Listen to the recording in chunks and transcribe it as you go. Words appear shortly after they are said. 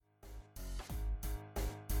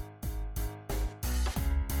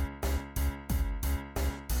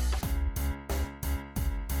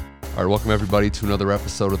All right, welcome everybody to another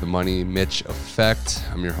episode of the Money Mitch Effect.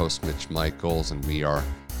 I'm your host, Mitch Michaels, and we are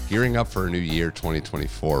gearing up for a new year,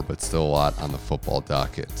 2024, but still a lot on the football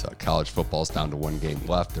docket. College football's down to one game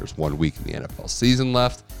left. There's 1 week in the NFL season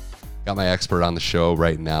left. Got my expert on the show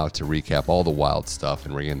right now to recap all the wild stuff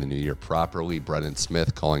and ring in the new year properly. Brennan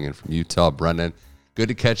Smith calling in from Utah. Brennan, good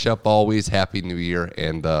to catch up always. Happy New Year,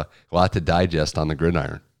 and a lot to digest on the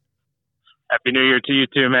gridiron. Happy New Year to you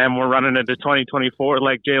too, man. We're running into 2024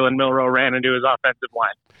 like Jalen Milroe ran into his offensive line.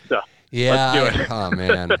 So yeah, let's do it. Oh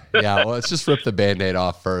man. Yeah, well, let's just rip the Band-Aid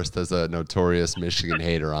off first. As a notorious Michigan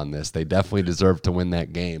hater on this, they definitely deserve to win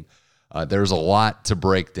that game. There's a lot to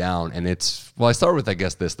break down, and I start with, I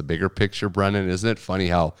guess, the bigger picture, Brennan. Isn't it funny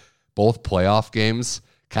how both playoff games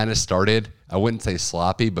kind of started, I wouldn't say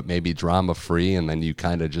sloppy, but maybe drama-free, and then you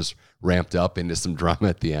kind of just ramped up into some drama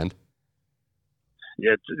at the end?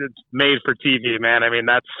 It's made for TV, man. I mean,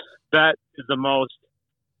 that is the most,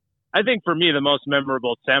 I think for me, the most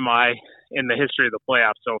memorable semi in the history of the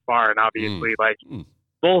playoffs so far. And obviously,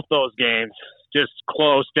 both those games, just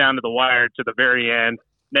close down to the wire to the very end,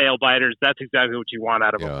 nail biters. That's exactly what you want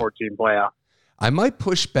out of a 14 playoff. I might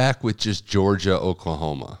push back with just Georgia,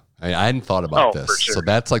 Oklahoma. I hadn't thought about this, sure. So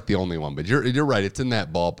that's like the only one. But you're right; it's in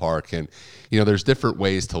that ballpark, and there's different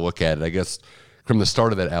ways to look at it. I guess from the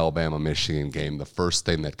start of that Alabama-Michigan game, the first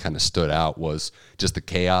thing that kind of stood out was just the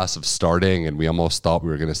chaos of starting, and we almost thought we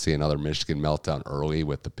were going to see another Michigan meltdown early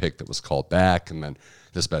with the pick that was called back, and then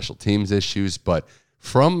the special teams issues. But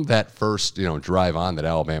from that first drive on that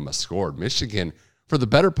Alabama scored, Michigan, for the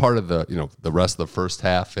better part of the rest of the first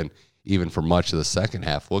half and even for much of the second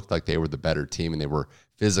half, looked like they were the better team and they were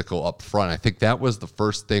physical up front. I think that was the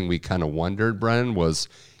first thing we kind of wondered, Brennan, was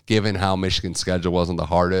given how Michigan's schedule wasn't the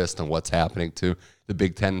hardest and what's happening to the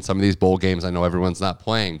Big Ten and some of these bowl games. I know everyone's not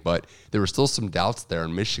playing, but there were still some doubts there,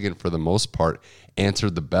 and Michigan, for the most part,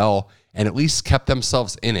 answered the bell and at least kept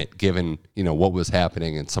themselves in it, given what was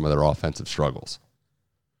happening in some of their offensive struggles.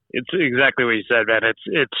 It's exactly what you said, man.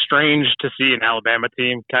 It's strange to see an Alabama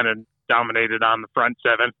team kind of dominated on the front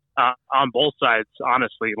seven on both sides,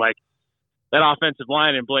 honestly. Like, that offensive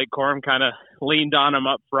line and Blake Corum kind of leaned on them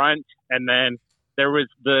up front, and then there was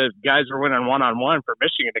the guys were winning one-on-one for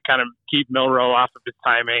Michigan to kind of keep Milroe off of his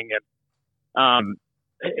timing. And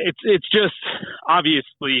it's just,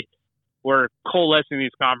 obviously, we're coalescing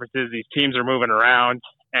these conferences. These teams are moving around,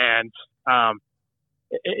 and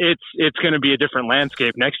it's going to be a different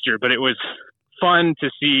landscape next year. But it was fun to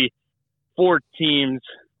see 4 teams,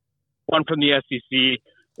 one from the SEC,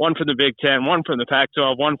 one from the Big Ten, one from the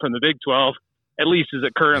Pac-12, one from the Big 12, at least as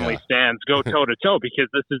it currently stands, go toe-to-toe, because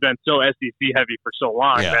this has been so SEC-heavy for so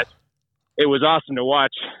long that it was awesome to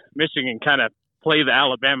watch Michigan kind of play the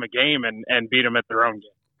Alabama game and beat them at their own game.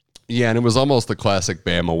 Yeah, and it was almost the classic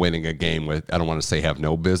Bama winning a game with, I don't want to say have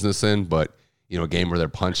no business in, but a game where they're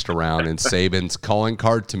punched around, and Saban's calling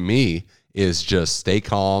card to me is just stay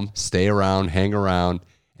calm, stay around, hang around,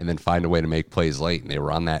 and then find a way to make plays late. And they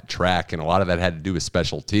were on that track, and a lot of that had to do with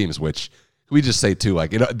special teams, which we just say too,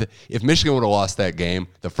 like, if Michigan would have lost that game,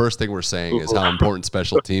 the first thing we're saying is how important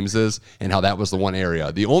special teams is and how that was the one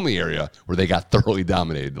area, the only area where they got thoroughly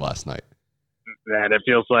dominated last night. Man, it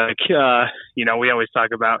feels like, we always talk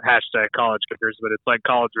about hashtag college kickers, but it's like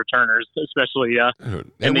college returners, especially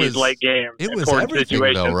in these late games. It was everything,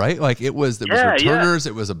 situations. Though, right? Like, it was returners.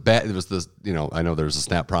 Yeah. It was it was this, I know there's a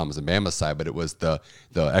snap problems in Bama's side, but it was the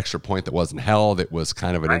extra point that wasn't held. It was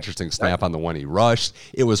kind of an interesting snap on the one he rushed.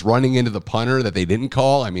 It was running into the punter that they didn't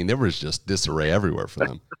call. I mean, there was just disarray everywhere for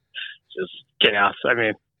them. Just chaos. I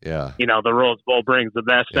mean, yeah. The Rose Bowl brings the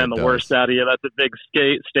best and the worst out of you. That's a big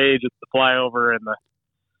stage. It's the flyover and the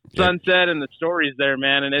sunset and the stories there,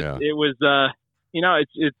 man. And it was,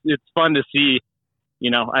 it's fun to see.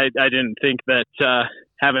 I didn't think that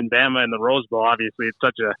having Bama in the Rose Bowl, obviously, it's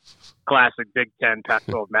such a classic Big Ten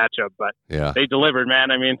Pac-12 matchup, but they delivered, man.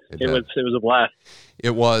 I mean, it was a blast.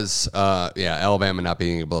 It was, Alabama not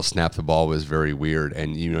being able to snap the ball was very weird.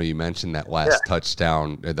 And, you mentioned that last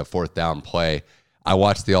touchdown, the fourth down play. I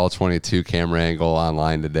watched the All-22 camera angle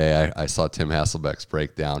online today. I saw Tim Hasselbeck's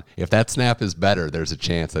breakdown. If that snap is better, there's a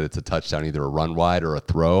chance that it's a touchdown, either a run wide or a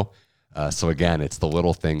throw. So, again, it's the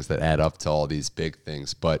little things that add up to all these big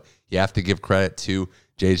things. But you have to give credit to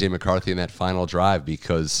J.J. McCarthy in that final drive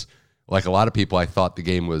because, like a lot of people, I thought the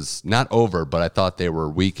game was not over, but I thought they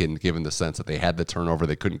were weakened given the sense that they had the turnover.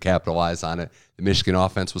 They couldn't capitalize on it. The Michigan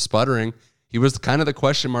offense was sputtering. He was kind of the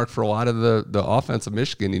question mark for a lot of the offense of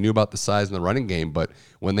Michigan. He knew about the size in the running game, but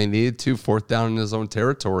when they needed to, fourth down in his own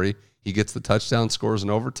territory, he gets the touchdown, scores in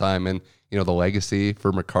overtime, and the legacy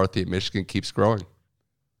for McCarthy at Michigan keeps growing.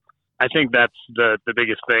 I think that's the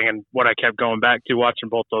biggest thing. And what I kept going back to watching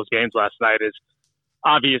both those games last night is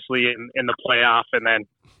obviously in the playoff and then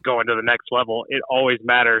going to the next level, it always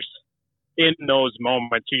matters in those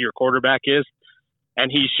moments who your quarterback is.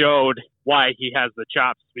 And he showed why he has the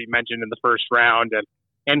chops to be mentioned in the first round.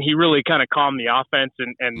 And he really kind of calmed the offense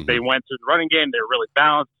and they went through the running game. They were really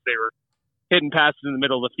balanced. They were hitting passes in the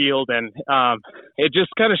middle of the field. And it just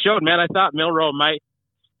kind of showed, man, I thought Milroe might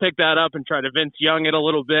pick that up and try to Vince Young it a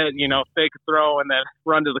little bit, fake a throw and then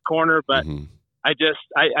run to the corner. But I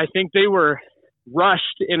think they were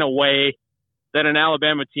rushed in a way that an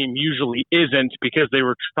Alabama team usually isn't, because they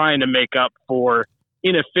were trying to make up for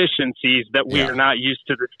inefficiencies that we are not used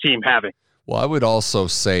to this team having. Well, I would also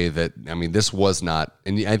say that, this was not,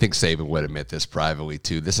 and I think Saban would admit this privately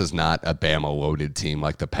too, this is not a Bama-loaded team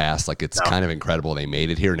like the past. Like, it's kind of incredible they made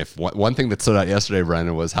it here. And if one thing that stood out yesterday,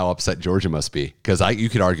 Brennan, was how upset Georgia must be. Because I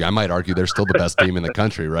might argue they're still the best team in the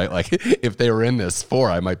country, right? Like, if they were in this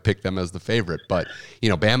I might pick them as the favorite. But,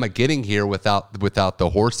 Bama getting here without the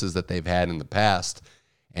horses that they've had in the past,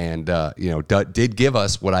 and, did give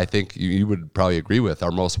us what I think you would probably agree with,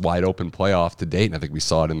 our most wide open playoff to date. And I think we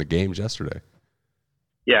saw it in the games yesterday.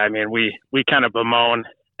 Yeah, we kind of bemoan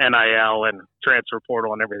NIL and transfer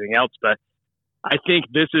portal and everything else, but I think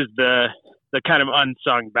this is the kind of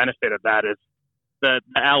unsung benefit of that is the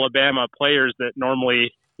Alabama players that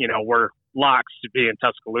normally, were locks to be in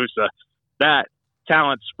Tuscaloosa, that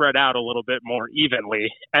talent spread out a little bit more evenly.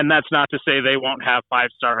 And that's not to say they won't have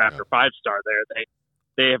 5-star after 5-star there.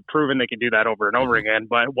 They have proven they can do that over and over again.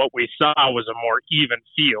 But what we saw was a more even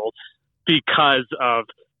field because of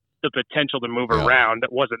the potential to move around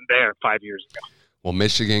that wasn't there 5 years ago. Well,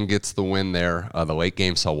 Michigan gets the win there. The late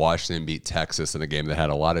game saw Washington beat Texas in a game that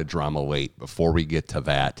had a lot of drama late. Before we get to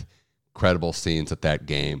that, incredible scenes at that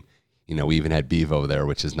game. We even had Bevo there,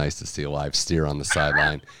 which is nice to see a live steer on the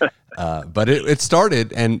sideline. But it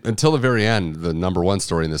started, and until the very end, the number one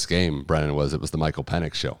story in this game, Brennan, it was the Michael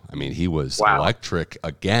Penix show. He was electric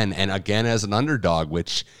again and again as an underdog,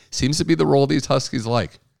 which seems to be the role these Huskies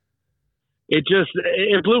like.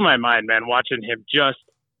 It blew my mind, man, watching him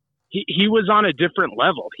he was on a different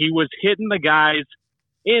level. He was hitting the guys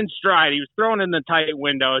in stride. He was throwing in the tight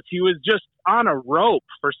windows. He was just on a rope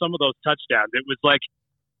for some of those touchdowns. It was like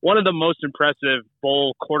one of the most impressive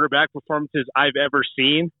bowl quarterback performances I've ever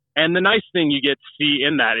seen. And the nice thing you get to see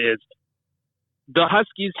in that is the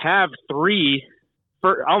Huskies have 3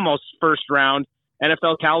 almost first-round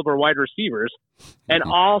NFL caliber wide receivers, and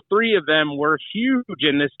all 3 of them were huge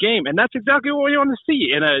in this game. And that's exactly what we want to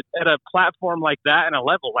see at a platform like that and a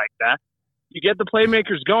level like that. You get the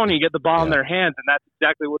playmakers going, you get the ball in their hands, and that's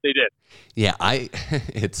exactly what they did. Yeah,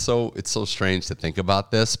 it's so strange to think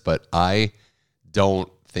about this, but I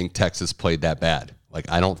don't think Texas played that bad. Like,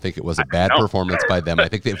 I don't think it was a bad performance by them. I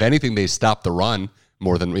think if anything, they stopped the run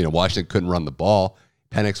more than, Washington couldn't run the ball.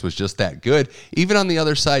 Penix was just that good. Even on the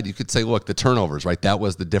other side, you could say, look, the turnovers, right? That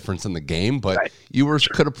was the difference in the game, but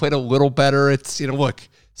could have played a little better. It's, look,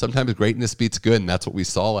 sometimes greatness beats good, and that's what we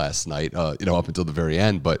saw last night, up until the very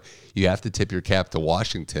end. But you have to tip your cap to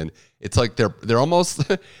Washington. It's like they're almost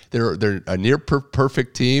they're a near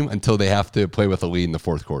perfect team until they have to play with a lead in the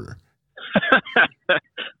fourth quarter.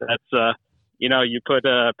 That's you put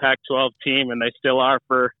a Pac-12 team, and they still are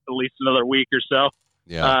for at least another week or so.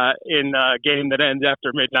 In a game that ends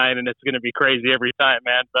after midnight, and it's going to be crazy every time,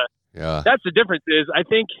 man. But that's the difference is I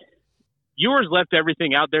think Ewers left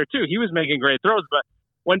everything out there too. He was making great throws, but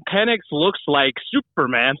when Penix looks like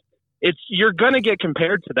Superman, you're going to get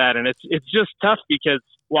compared to that, and it's just tough because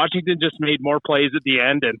Washington just made more plays at the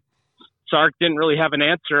end, and Sark didn't really have an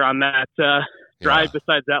answer on that drive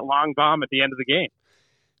besides that long bomb at the end of the game.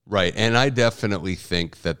 Right, and I definitely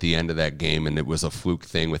think that the end of that game, and it was a fluke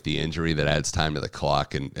thing with the injury that adds time to the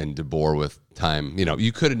clock, and DeBoer with time,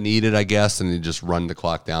 you could have needed, I guess, and you just run the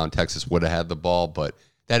clock down. Texas would have had the ball, but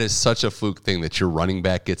that is such a fluke thing that your running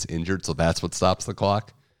back gets injured, so that's what stops the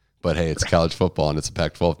clock. But hey, it's college football, and it's a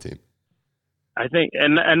Pac-12 team. I think,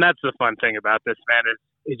 and that's the fun thing about this, man,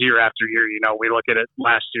 is year after year, we look at it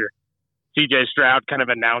last year. C.J. Stroud kind of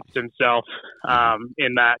announced himself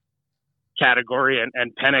in that category,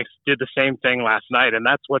 and Penix did the same thing last night. And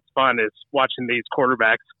that's what's fun is watching these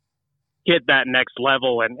quarterbacks hit that next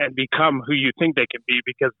level and become who you think they can be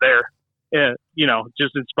because they're,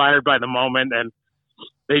 just inspired by the moment, and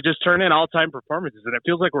they just turn in all-time performances. And it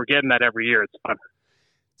feels like we're getting that every year. It's fun.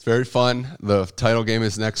 It's very fun. The title game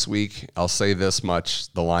is next week. I'll say this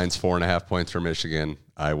much. The line's 4.5 points for Michigan.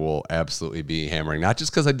 I will absolutely be hammering, not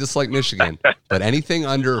just because I dislike Michigan, but anything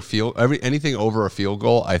anything over a field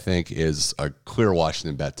goal, I think is a clear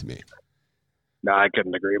Washington bet to me. No, I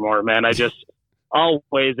couldn't agree more, man.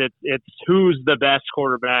 always it's who's the best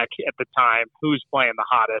quarterback at the time, who's playing the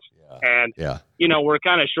hottest. And, we're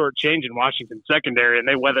kind of shortchanging Washington's secondary, and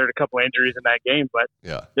they weathered a couple injuries in that game,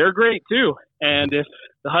 but they're great too. And if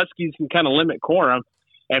the Huskies can kind of limit Corum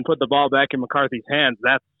and put the ball back in McCarthy's hands,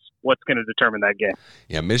 that's what's going to determine that game.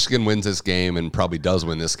 Yeah, Michigan wins this game and probably does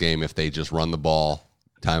win this game if they just run the ball,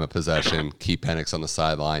 time of possession, keep Penix on the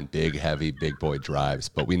sideline, big, heavy, big boy drives.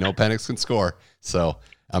 But we know Penix can score, so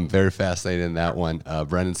I'm very fascinated in that one.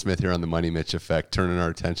 Brennan Smith here on the Money Mitch Effect, turning our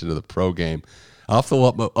attention to the pro game. I'll have to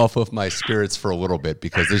off of my spirits for a little bit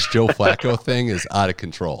because this Joe Flacco thing is out of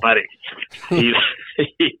control. Buddy, he's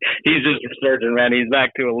just a surgeon, man. He's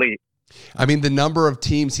back to elite. I mean, the number of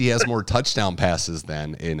teams he has more touchdown passes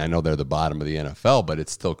than, and I know they're the bottom of the NFL, but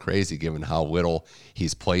it's still crazy given how little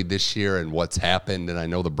he's played this year and what's happened. And I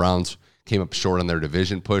know the Browns came up short on their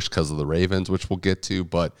division push because of the Ravens, which we'll get to,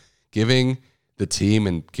 but giving the team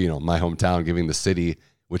and, my hometown, giving the city,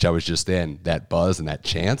 which I was just in, that buzz and that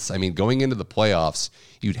chance. I mean, going into the playoffs,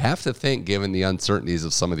 you'd have to think, given the uncertainties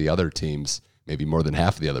of some of the other teams, maybe more than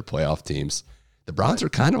half of the other playoff teams, the Browns are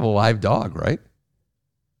kind of a live dog, right?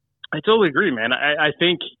 I totally agree, man. I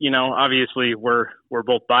think, obviously we're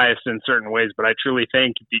both biased in certain ways, but I truly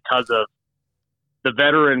think because of the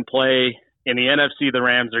veteran play in the NFC, the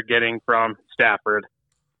Rams are getting from Stafford,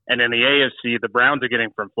 and in the AFC, the Browns are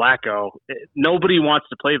getting from Flacco. Nobody wants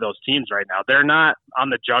to play those teams right now. They're not on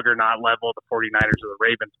the juggernaut level, the 49ers or the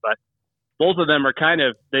Ravens, but both of them are kind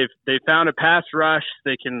of, they've found a pass rush.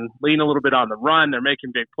 They can lean a little bit on the run. They're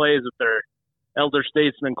making big plays with their elder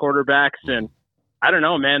statesman quarterbacks, and I don't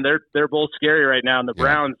know, man. They're both scary right now. And the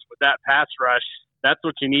Browns, with that pass rush, that's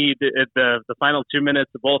what you need at the final 2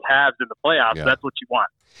 minutes of both halves in the playoffs. Yeah. That's what you want.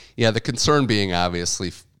 Yeah, the concern being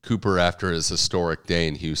obviously Cooper, after his historic day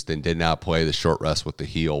in Houston, did not play the short rest with the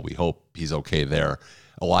heel. We hope he's okay there.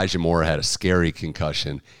 Elijah Moore had a scary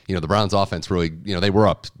concussion. The Browns offense really, they were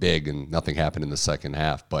up big and nothing happened in the second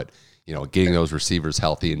half. But, getting those receivers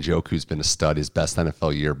healthy, and Njoku's been a stud, his best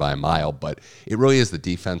NFL year by a mile. But it really is the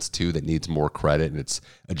defense, too, that needs more credit. And it's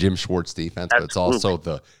a Jim Schwartz defense, but it's also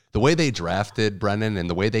the way they drafted Brennan and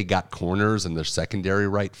the way they got corners and their secondary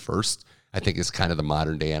right first, I think is kind of the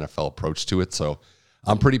modern-day NFL approach to it. So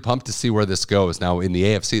I'm pretty pumped to see where this goes. Now, in the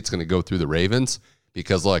AFC, it's going to go through the Ravens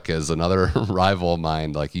because, look, as another rival of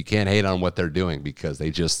mine, you can't hate on what they're doing because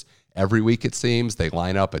they just, every week it seems, they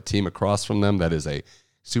line up a team across from them that is a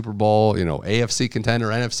Super Bowl, AFC contender,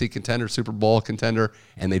 NFC contender, Super Bowl contender,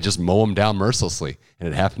 and they just mow them down mercilessly. And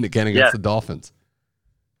it happened again against the Dolphins.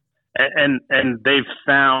 And they've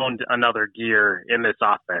found another gear in this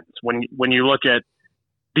offense. When you look at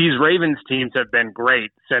these Ravens teams have been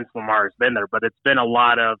great since Lamar's been there, but it's been a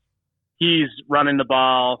lot of he's running the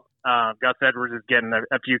ball. Gus Edwards is getting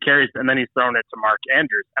a few carries, and then he's thrown it to Mark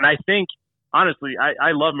Andrews. And I think, honestly,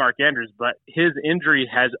 I love Mark Andrews, but his injury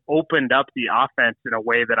has opened up the offense in a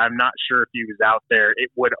way that I'm not sure if he was out there,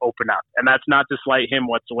 it would open up. And that's not to slight him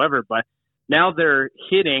whatsoever, but now they're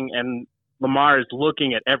hitting, and Lamar is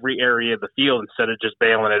looking at every area of the field instead of just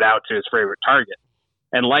bailing it out to his favorite target.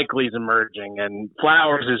 And Likely's emerging, and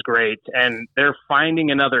Flowers is great, and they're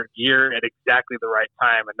finding another gear at exactly the right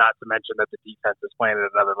time, and not to mention that the defense is playing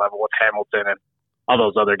at another level with Hamilton and all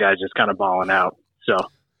those other guys just kind of balling out. So,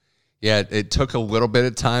 yeah, it took a little bit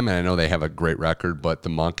of time, and I know they have a great record, but the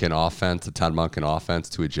Todd Monken offense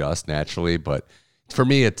to adjust naturally. But for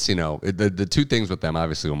me, it's, the two things with them,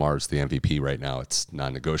 obviously Lamar's the MVP right now. It's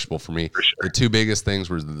non-negotiable for me. For sure. The two biggest things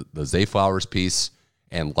were the Zay Flowers piece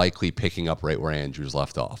and Likely picking up right where Andrews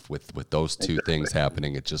left off. With those two things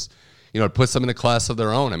happening, it just, it puts them in a class of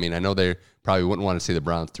their own. I mean, I know they probably wouldn't want to see the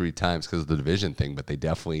Browns 3 times because of the division thing, but they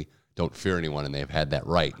definitely don't fear anyone, and they've had that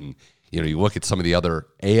right. And, you look at some of the other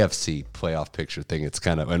AFC playoff picture thing, it's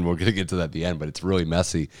kind of, and we're going to get to that at the end, but it's really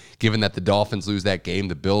messy. Given that the Dolphins lose that game,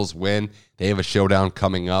 the Bills win, they have a showdown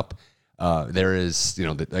coming up. There is,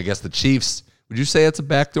 I guess the Chiefs, would you say it's a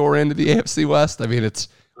backdoor into the AFC West? I mean, it's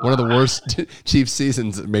one of the worst Chiefs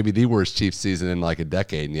seasons, maybe the worst Chiefs season in like a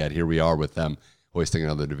decade, and yet here we are with them hoisting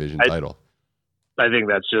another division title. I think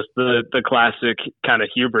that's just the classic kind of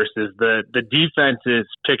hubris is the defense is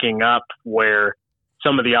picking up where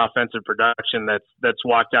some of the offensive production that's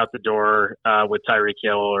walked out the door with Tyreek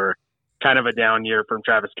Hill, or kind of a down year from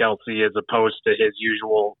Travis Kelce as opposed to his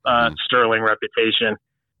usual sterling reputation.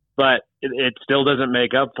 But it still doesn't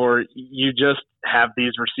make up for, you just have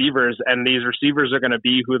these receivers, and these receivers are going to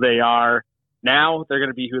be who they are now. They're going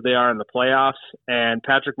to be who they are in the playoffs, and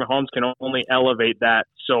Patrick Mahomes can only elevate that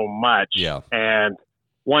so much. Yeah. And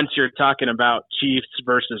once you're talking about Chiefs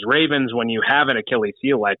versus Ravens, when you have an Achilles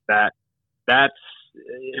heel like that, that's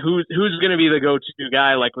who's going to be the go-to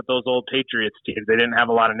guy, like with those old Patriots teams. They didn't have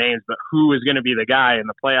a lot of names, but who is going to be the guy in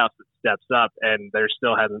the playoffs that steps up? And there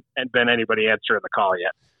still hasn't been anybody answering the call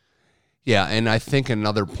yet. Yeah, and I think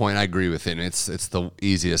another point I agree with it. And it's the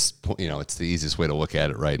easiest, it's the easiest way to look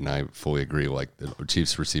at it, right? And I fully agree. Like the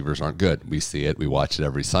Chiefs receivers aren't good. We see it. We watch it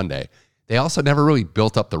every Sunday. They also never really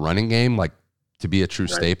built up the running game, like to be a true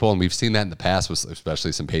staple. And we've seen that in the past with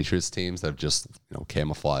especially some Patriots teams that have just,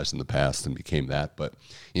 camouflaged in the past and became that. But,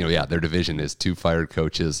 their division is 2 fired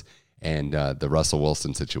coaches and the Russell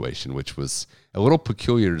Wilson situation, which was a little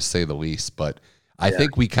peculiar to say the least. But I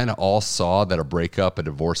think we kind of all saw that a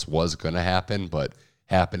divorce was going to happen, but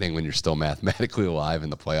happening when you're still mathematically alive in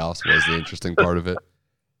the playoffs was the interesting part of it.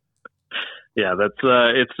 Yeah, that's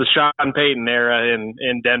it's the Sean Payton era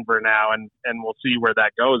in Denver now, and we'll see where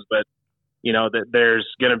that goes. But that there's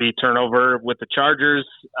going to be turnover with the Chargers.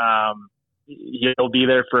 He'll be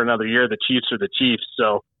there for another year. The Chiefs are the Chiefs.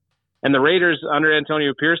 So, and the Raiders under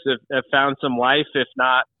Antonio Pierce have found some life, if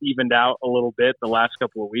not evened out a little bit the last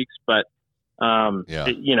couple of weeks. But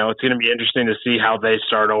it's going to be interesting to see how they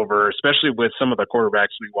start over, especially with some of the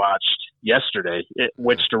quarterbacks we watched yesterday.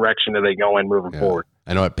 Which direction do they go in moving forward?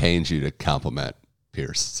 I know it pains you to compliment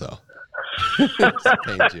Pierce, so it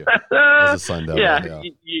pains you as a Sun Devil.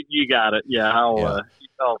 You got it. Yeah,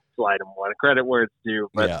 I'll slide him one credit where it's due.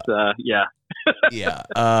 But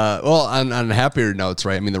well, on happier notes,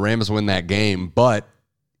 right? I mean, the Rams win that game, but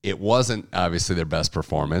it wasn't obviously their best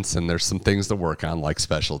performance, and there's some things to work on, like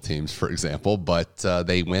special teams, for example. But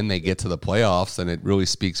they win, they get to the playoffs, and it really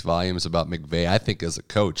speaks volumes about McVay. I think as a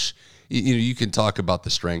coach, you can talk about the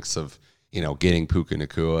strengths of getting Puka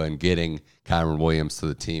Nacua and getting Kyron Williams to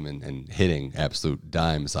the team and hitting absolute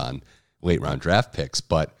dimes on late round draft picks.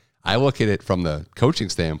 But I look at it from the coaching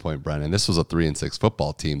standpoint, Brennan. This was a 3-6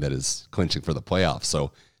 football team that is clinching for the playoffs.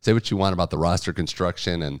 So say what you want about the roster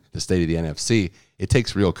construction and the state of the NFC. It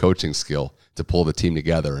takes real coaching skill to pull the team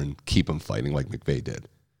together and keep them fighting like McVay did.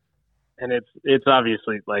 And it's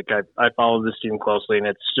obviously, like, I follow this team closely, and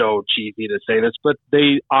it's so cheesy to say this, but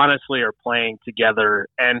they honestly are playing together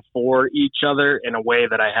and for each other in a way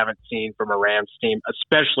that I haven't seen from a Rams team,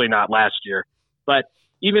 especially not last year. But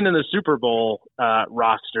even in the Super Bowl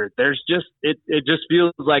roster, there's just it just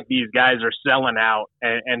feels like these guys are selling out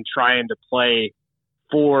and trying to play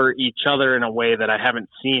for each other in a way that I haven't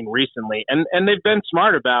seen recently. And they've been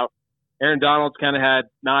smart about. Aaron Donald's kind of had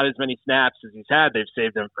not as many snaps as he's had. They've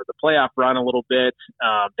saved him for the playoff run a little bit.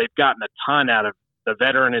 They've gotten a ton out of the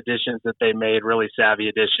veteran additions that they made, really savvy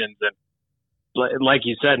additions. And like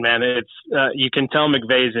you said, man, it's you can tell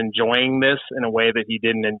McVay's enjoying this in a way that he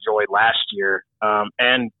didn't enjoy last year.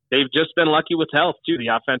 And they've just been lucky with health, too. The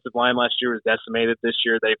offensive line last year was decimated. This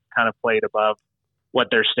year they've kind of played above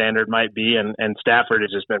what their standard might be, and Stafford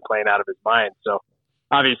has just been playing out of his mind. So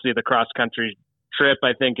obviously the cross-country trip,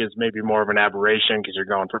 I think, is maybe more of an aberration because you're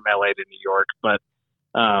going from LA to New York. But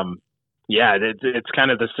it's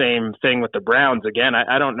kind of the same thing with the Browns. Again,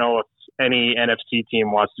 I don't know if any NFC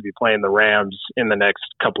team wants to be playing the Rams in the next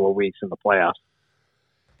couple of weeks in the playoffs.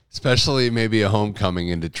 Especially maybe a homecoming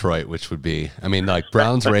in Detroit, which would be, I mean, like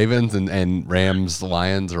Browns, Ravens, and Rams,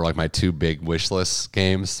 Lions are like my 2 big wish list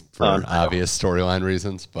games for obvious storyline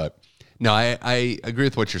reasons. But no, I agree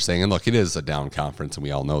with what you're saying. And look, it is a down conference, and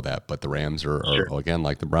we all know that. But the Rams are again,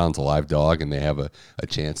 like the Browns, a live dog, and they have a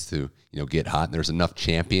chance to get hot. And there's enough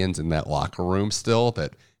champions in that locker room still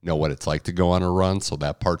that know what it's like to go on a run. So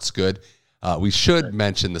that part's good. We should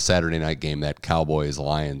mention the Saturday night game, that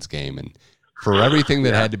Cowboys-Lions game. And for everything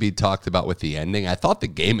that had to be talked about with the ending, I thought the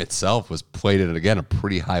game itself was played at, again, a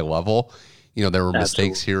pretty high level. There were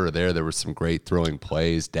mistakes here or there. There were some great throwing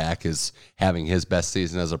plays. Dak is having his best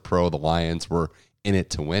season as a pro. The Lions were in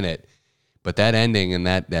it to win it. But that ending and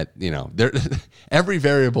that there, every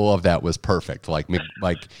variable of that was perfect. Like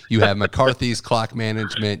you have McCarthy's clock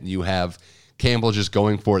management. You have Campbell just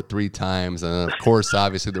going for it 3 times. And, of course,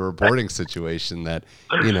 obviously the reporting situation that,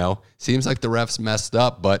 seems like the refs messed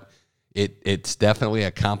up. But it's definitely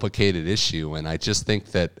a complicated issue. And I just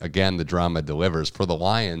think that, again, the drama delivers. For the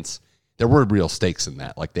Lions, there were real stakes in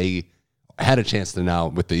that. Like, they had a chance to now,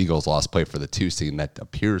 with the Eagles' lost, play for the 2 seed that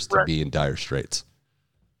appears to be in dire straits.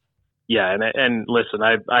 Yeah, and listen,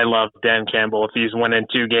 I love Dan Campbell. If he's winning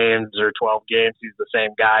 2 games or 12 games, he's the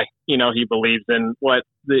same guy. He believes in what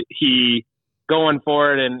he going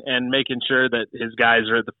for it and making sure that his guys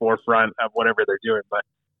are at the forefront of whatever they're doing. But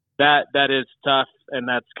that is tough, and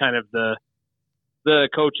that's kind of the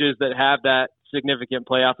coaches that have that significant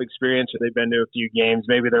playoff experience, or they've been to a few games.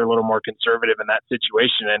 Maybe they're a little more conservative in that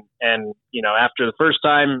situation. And after the first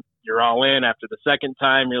time you're all in. After the second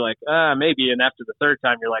time, you're like, maybe. And after the third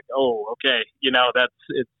time, you're like, oh, okay.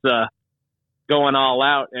 It's going all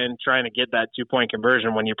out and trying to get that 2-point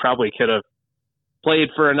conversion when you probably could have played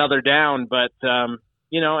for another down. But, and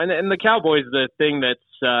the Cowboys, the thing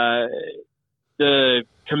that's the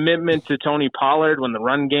commitment to Tony Pollard when the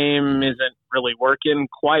run game isn't really working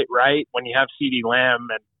quite right, when you have CeeDee Lamb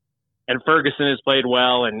and Ferguson has played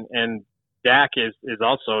well and Dak is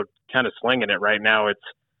also kind of slinging it right now.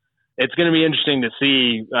 It's going to be interesting to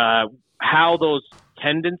see how those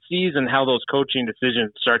tendencies and how those coaching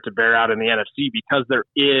decisions start to bear out in the NFC, because there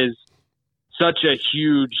is such a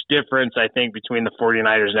huge difference, I think, between the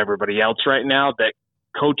 49ers and everybody else right now, that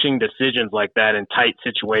coaching decisions like that in tight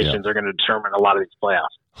situations are going to determine a lot of these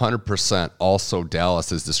playoffs. 100%. Also,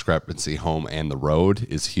 Dallas's discrepancy home and the road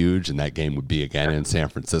is huge, and that game would be again in San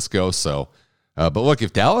Francisco. So, but look,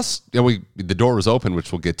 if Dallas, the door was open,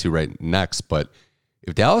 which we'll get to right next, but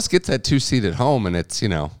if Dallas gets that 2 seed at home and it's,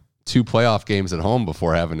 2 playoff games at home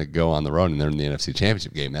before having to go on the road and they're in the NFC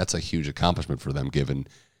Championship game, that's a huge accomplishment for them given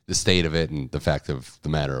the state of it and the fact of the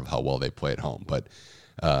matter of how well they play at home. But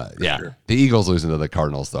sure. The Eagles losing to the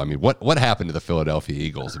Cardinals, though. I mean, what happened to the Philadelphia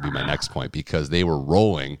Eagles would be my next point, because they were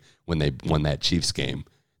rolling when they won that Chiefs game.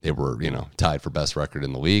 They were, tied for best record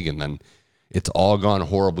in the league, and then it's all gone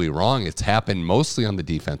horribly wrong. It's happened mostly on the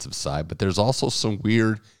defensive side, but there's also some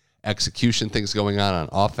weird execution things going on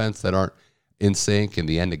offense that aren't in sync in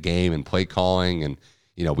the end of game and play calling. And,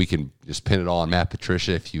 we can just pin it all on Matt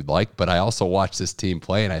Patricia if you'd like, but I also watch this team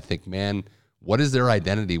play and I think, man, what is their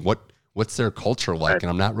identity? What's their culture like? Right.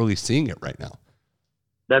 And I'm not really seeing it right now.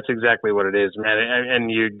 That's exactly what it is, man.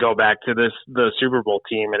 And you go back to the Super Bowl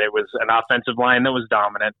team, and it was an offensive line that was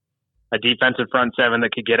dominant, a defensive front seven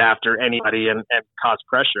that could get after anybody and cause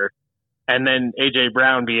pressure. And then A.J.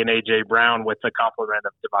 Brown being A.J. Brown with the complement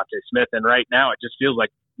of Devontae Smith. And right now it just feels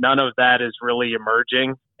like none of that is really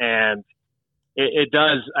emerging. And it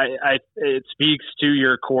does. It speaks to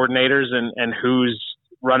your coordinators and who's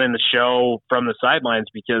running the show from the sidelines,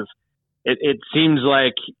 because it seems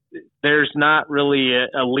like there's not really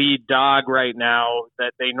a lead dog right now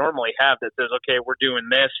that they normally have that says, okay, we're doing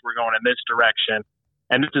this, we're going in this direction,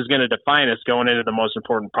 and this is going to define us going into the most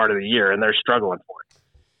important part of the year, and they're struggling for it.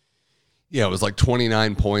 Yeah, it was like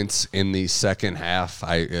 29 points in the second half.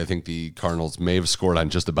 I think the Cardinals may have scored on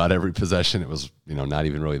just about every possession. It was, not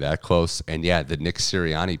even really that close. And yeah, the Nick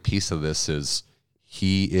Sirianni piece of this is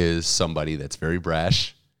he is somebody that's very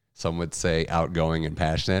brash. Some would say outgoing and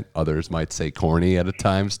passionate. Others might say corny at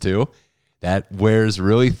times too. That wears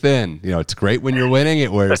really thin. It's great when you're winning.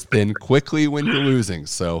 It wears thin quickly when you're losing.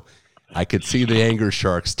 So I could see the anger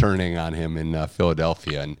sharks turning on him in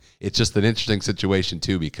Philadelphia. And it's just an interesting situation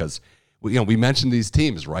too, because we mentioned these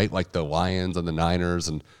teams, right? Like the Lions and the Niners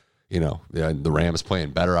and, the Rams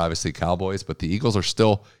playing better, obviously Cowboys, but the Eagles are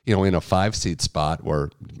still, in a 5-seed spot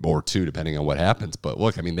or 2, depending on what happens. But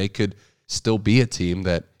look, I mean, they could still be a team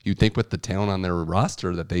that you think with the talent on their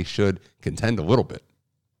roster that they should contend a little bit.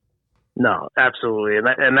 No, absolutely.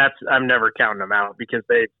 And that's, I'm never counting them out, because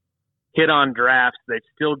they've hit on drafts. They've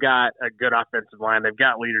still got a good offensive line. They've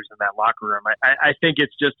got leaders in that locker room. I think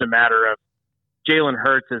it's just a matter of Jalen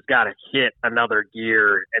Hurts has got to hit another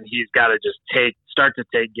gear, and he's got to just start to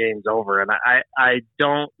take games over. And I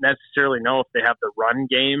don't necessarily know if they have the run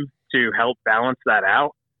game to help balance that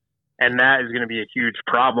out. And that is going to be a huge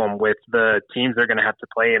problem with the teams they're going to have to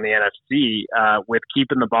play in the NFC, with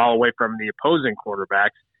keeping the ball away from the opposing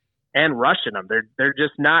quarterbacks and rushing them. They're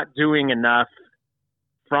just not doing enough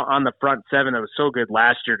on the front seven that was so good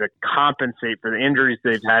last year to compensate for the injuries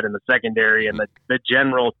they've had in the secondary and the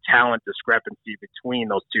general talent discrepancy between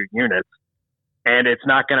those two units. And it's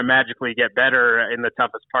not going to magically get better in the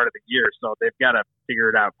toughest part of the year. So they've got to figure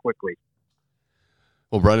it out quickly.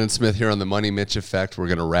 Well, Brennan Smith here on the Money Mitch Effect. We're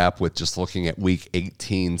going to wrap with just looking at Week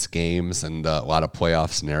 18's games and a lot of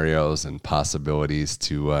playoff scenarios and possibilities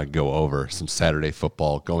to go over some Saturday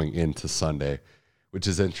football going into Sunday, which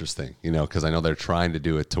is interesting, because I know they're trying to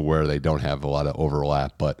do it to where they don't have a lot of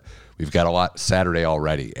overlap, but we've got a lot Saturday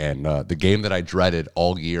already. And the game that I dreaded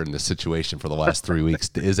all year in this situation for the last 3 weeks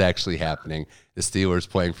is actually happening. The Steelers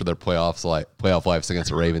playing for their playoff lives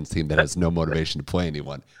against a Ravens team that has no motivation to play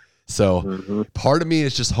anyone. So part of me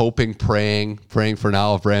is just hoping, praying for an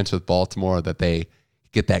olive branch with Baltimore that they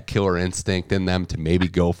get that killer instinct in them to maybe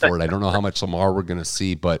go for it. I don't know how much Lamar we're going to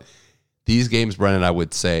see, but these games, Brennan, I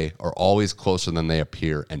would say, are always closer than they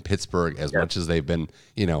appear. And Pittsburgh, as much as they've been,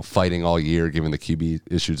 fighting all year, given the QB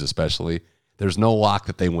issues especially, there's no lock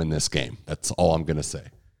that they win this game. That's all I'm going to say.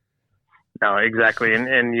 No, exactly.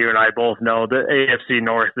 And you and I both know the AFC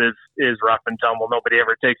North is rough and tumble. Nobody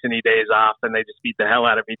ever takes any days off, and they just beat the hell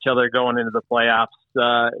out of each other going into the playoffs,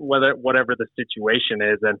 whatever the situation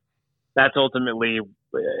is. And that's ultimately,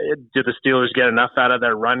 do the Steelers get enough out of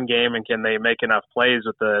their run game, and can they make enough plays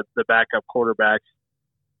with the backup quarterbacks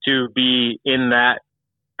to be in that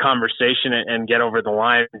conversation and get over the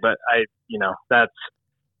line? But I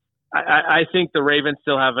think the Ravens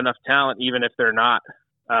still have enough talent, even if they're not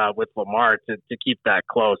with Lamar, to keep that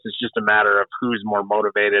close. It's just a matter of who's more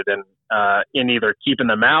motivated and in either keeping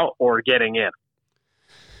them out or getting in.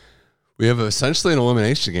 We have essentially an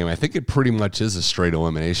elimination game. I think it pretty much is a straight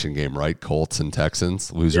elimination game, right? Colts and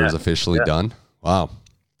Texans. Loser is officially done. Wow.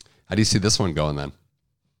 How do you see this one going then?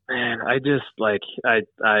 Man, I just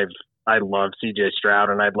I love CJ Stroud,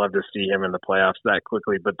 and I'd love to see him in the playoffs that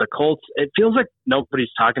quickly. But the Colts, it feels like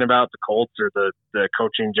nobody's talking about the Colts or the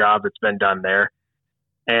coaching job that's been done there.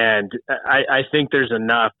 And I think there's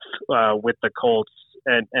enough with the Colts,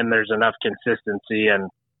 and there's enough consistency and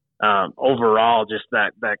overall just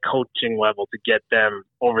that coaching level to get them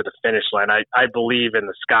over the finish line. I believe in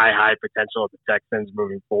the sky-high potential of the Texans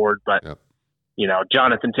moving forward, but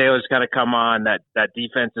Jonathan Taylor's kind of come on. That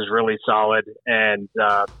defense is really solid, and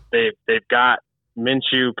they've got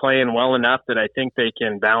Minshew playing well enough that I think they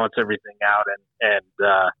can balance everything out and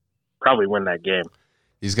probably win that game.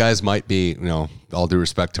 These guys might be, all due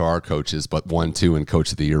respect to our coaches, but 1-2 in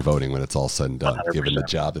Coach of the Year voting when it's all said and done, 100%. Given the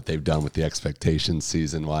job that they've done with the expectations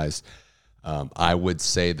season-wise. I would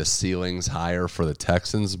say the ceiling's higher for the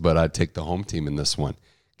Texans, but I'd take the home team in this one,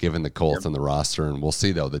 given the Colts and the roster. And we'll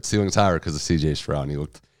see, though. The ceiling's higher because of C.J. Stroud, and he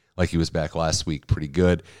looked like he was back last week pretty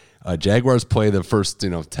good. Jaguars play the first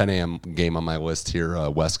 10 a.m. game on my list here,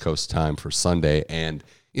 West Coast time for Sunday. And,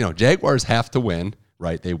 Jaguars have to win.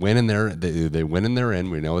 Right, they win in their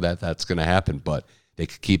end. We know that that's going to happen, but they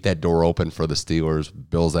could keep that door open for the Steelers,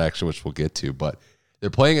 Bills action, which we'll get to. But they're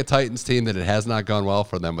playing a Titans team that it has not gone well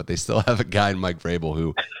for them, but they still have a guy in Mike Vrabel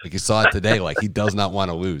who, like you saw it today, like he does not want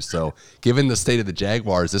to lose. So, given the state of the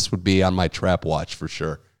Jaguars, this would be on my trap watch for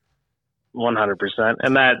sure. 100%.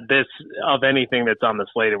 And this of anything that's on the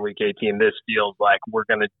slate in Week 18, this feels like we're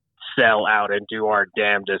going to sell out and do our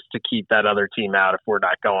damnedest to keep that other team out if we're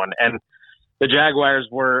not going. And the Jaguars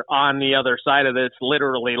were on the other side of this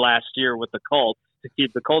literally last year with the Colts to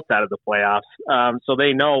keep the Colts out of the playoffs. So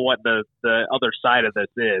they know what the other side of this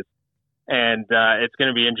is. And it's going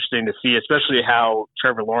to be interesting to see, especially how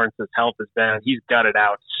Trevor Lawrence's health has been. He's gutted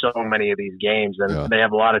out so many of these games, and they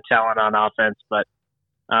have a lot of talent on offense. But,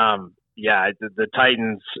 the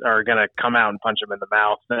Titans are going to come out and punch them in the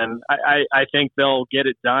mouth. And I think they'll get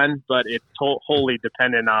it done, but it's wholly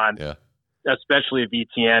dependent on especially if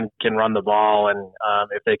ETN can run the ball and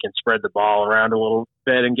if they can spread the ball around a little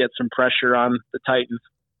bit and get some pressure on the Titans.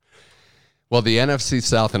 Well, the NFC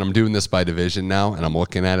South, and I'm doing this by division now, and I'm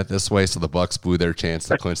looking at it this way. So the Bucs blew their chance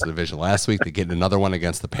to clinch the division last week. They get another one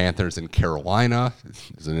against the Panthers in Carolina.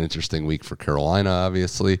 It's an interesting week for Carolina,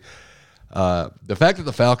 obviously. The fact that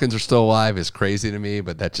the Falcons are still alive is crazy to me,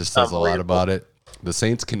 but that just says a lot about it. The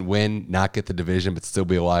Saints can win, not get the division, but still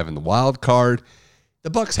be alive in the wild card. The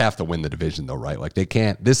Bucs have to win the division, though, right? Like they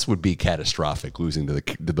can't. This would be catastrophic, losing to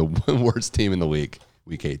the worst team in the league,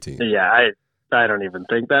 Week 18. Yeah, I don't even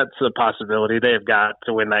think that's a possibility. They've got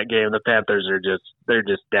to win that game. The Panthers they're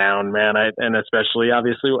just down, man. And especially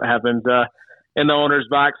obviously what happened in the owner's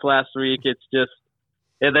box last week. It's just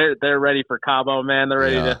they're ready for Cabo, man. They're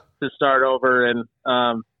ready to start over. And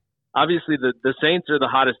obviously the Saints are the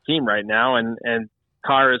hottest team right now, and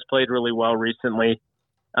Carr has played really well recently.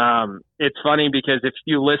 It's funny because if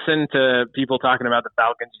you listen to people talking about the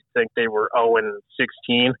Falcons, you think they were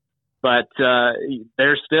 0-16, but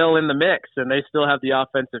they're still in the mix and they still have the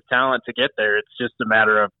offensive talent to get there. It's just a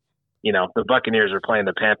matter of, the Buccaneers are playing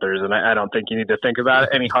the Panthers, and I don't think you need to think about it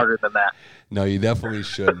any harder than that. No, you definitely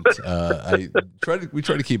shouldn't. We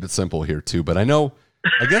try to keep it simple here too, but I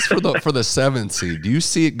guess for the 7th seed, do you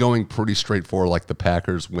see it going pretty straightforward, like the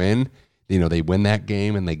Packers win? They win that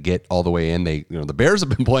game and they get all the way in. The Bears have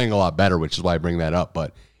been playing a lot better, which is why I bring that up.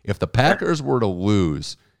 But if the Packers were to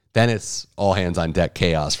lose, then it's all hands on deck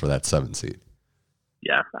chaos for that 7th seed.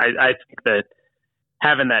 Yeah, I think that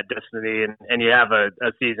having that destiny and you have a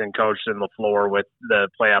seasoned coach in the floor with the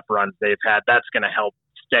playoff runs they've had, that's going to help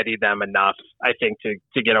steady them enough, I think,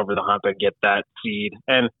 to get over the hump and get that seed.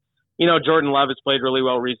 And Jordan Love has played really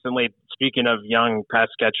well recently. Speaking of young pass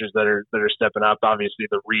catchers that are stepping up, obviously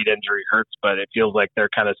the Reed injury hurts, but it feels like they're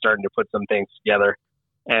kind of starting to put some things together.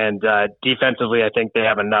 And defensively, I think they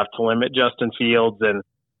have enough to limit Justin Fields, and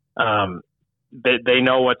they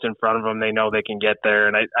know what's in front of them. They know they can get there,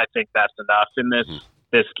 and I think that's enough in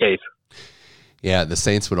this case. Yeah, the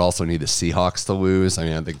Saints would also need the Seahawks to lose. I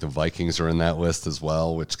mean, I think the Vikings are in that list as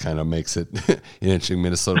well, which kind of makes it interesting.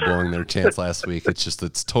 Minnesota blowing their chance last week.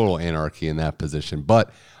 It's total anarchy in that position.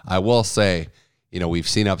 But I will say, we've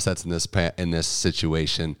seen upsets in this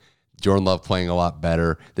situation. Jordan Love playing a lot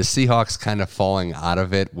better. The Seahawks kind of falling out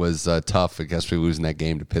of it was tough, especially losing that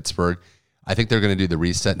game to Pittsburgh. I think they're going to do the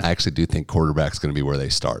reset, and I actually do think quarterback's going to be where they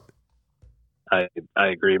start. I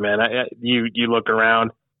agree, man. You look around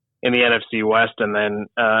in the NFC West and then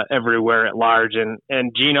everywhere at large, and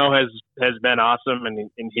Geno has been awesome, and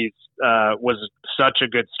he's was such a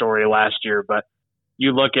good story last year. But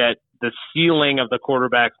you look at the ceiling of the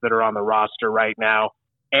quarterbacks that are on the roster right now,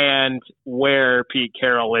 and where Pete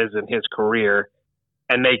Carroll is in his career,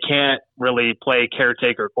 and they can't really play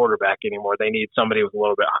caretaker quarterback anymore. They need somebody with a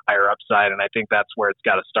little bit higher upside, and I think that's where it's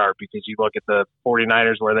got to start, because you look at the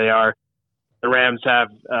 49ers where they are. The Rams have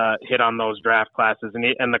hit on those draft classes,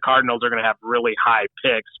 and the Cardinals are going to have really high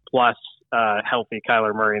picks plus healthy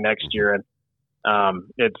Kyler Murray next year, and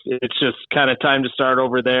it's just kind of time to start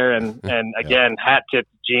over there. And again, hat tip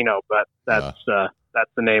to Geno, but that's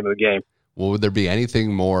the name of the game. Well, would there be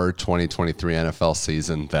anything more 2023 NFL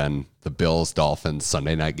season than the Bills-Dolphins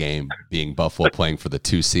Sunday night game being Buffalo playing for the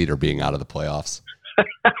 2 seed or being out of the playoffs?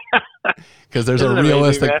 Because there's a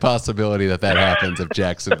realistic possibility that happens if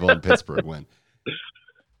Jacksonville and Pittsburgh win.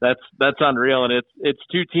 That's unreal, and it's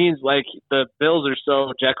two teams. Like, the Bills are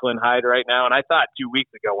so Jekyll and Hyde right now, and I thought 2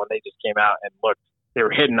 weeks ago when they just came out and looked, they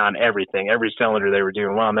were hitting on everything, every cylinder they were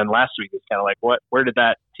doing well, and then last week it's kind of like, where did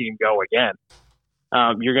that team go again?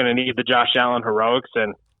 You're going to need the Josh Allen heroics,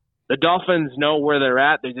 and the Dolphins know where they're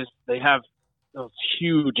at. They have those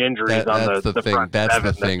huge injuries on the thing. front that's seven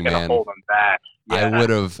the thing, that's man. Hold them back.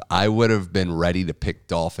 Yeah. I would have been ready to pick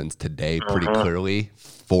Dolphins today pretty clearly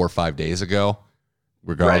 4 or 5 days ago,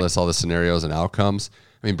 regardless all the scenarios and outcomes.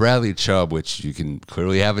 I mean, Bradley Chubb, which you can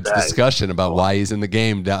clearly have a discussion about why he's in the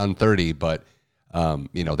game down 30, but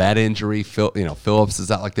that injury, Phillips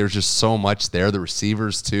is out. Like, there's just so much there. The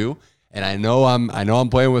receivers too. And I know I'm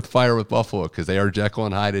playing with fire with Buffalo because they are Jekyll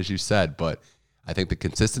and Hyde, as you said, but I think the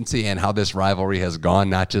consistency and how this rivalry has gone,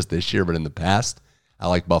 not just this year, but in the past, I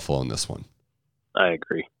like Buffalo in this one. I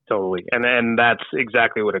agree totally. And that's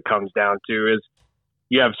exactly what it comes down to is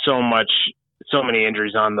you have so many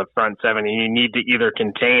injuries on the front seven, and you need to either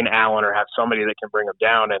contain Allen or have somebody that can bring him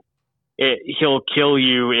down. And he'll kill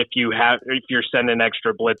you if you're sending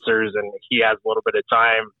extra blitzers and he has a little bit of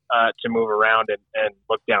time to move around and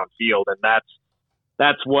look downfield. And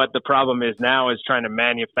that's what the problem is now, is trying to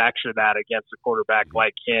manufacture that against a quarterback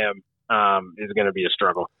like him is going to be a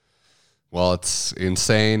struggle. Well, it's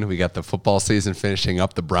insane. We got the football season finishing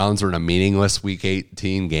up. The Browns are in a meaningless Week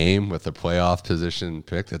 18 game with a playoff position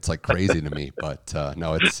pick. It's like crazy to me. But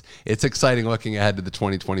no, it's exciting looking ahead to the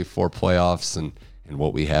 2024 playoffs and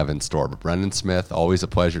what we have in store. But Brennan Smith, always a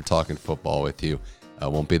pleasure talking football with you.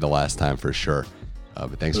 Won't be the last time for sure.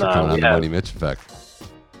 But thanks for coming on the Money Mitch Effect.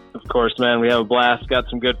 Of course, man. We have a blast. Got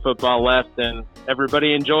some good football left, and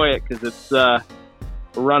everybody enjoy it because it's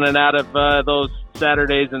running out of those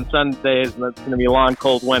Saturdays and Sundays, and it's going to be a long,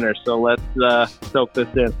 cold winter. So let's soak this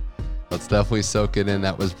in. Let's definitely soak it in.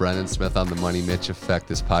 That was Brennan Smith on the Money Mitch Effect.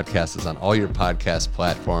 This podcast is on all your podcast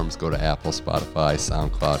platforms. Go to Apple, Spotify,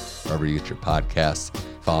 SoundCloud, wherever you get your podcasts.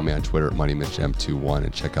 Follow me on Twitter at MoneyMitchM21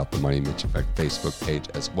 and check out the Money Mitch Effect Facebook page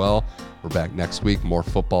as well. We're back next week. More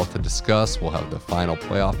football to discuss. We'll have the final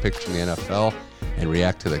playoff picture in the NFL and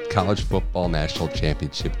react to the college football national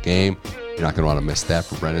championship game. You're not going to want to miss that.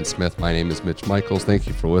 For Brennan Smith, my name is Mitch Michaels. Thank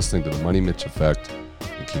you for listening to the Money Mitch Effect,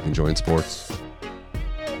 and keep enjoying sports.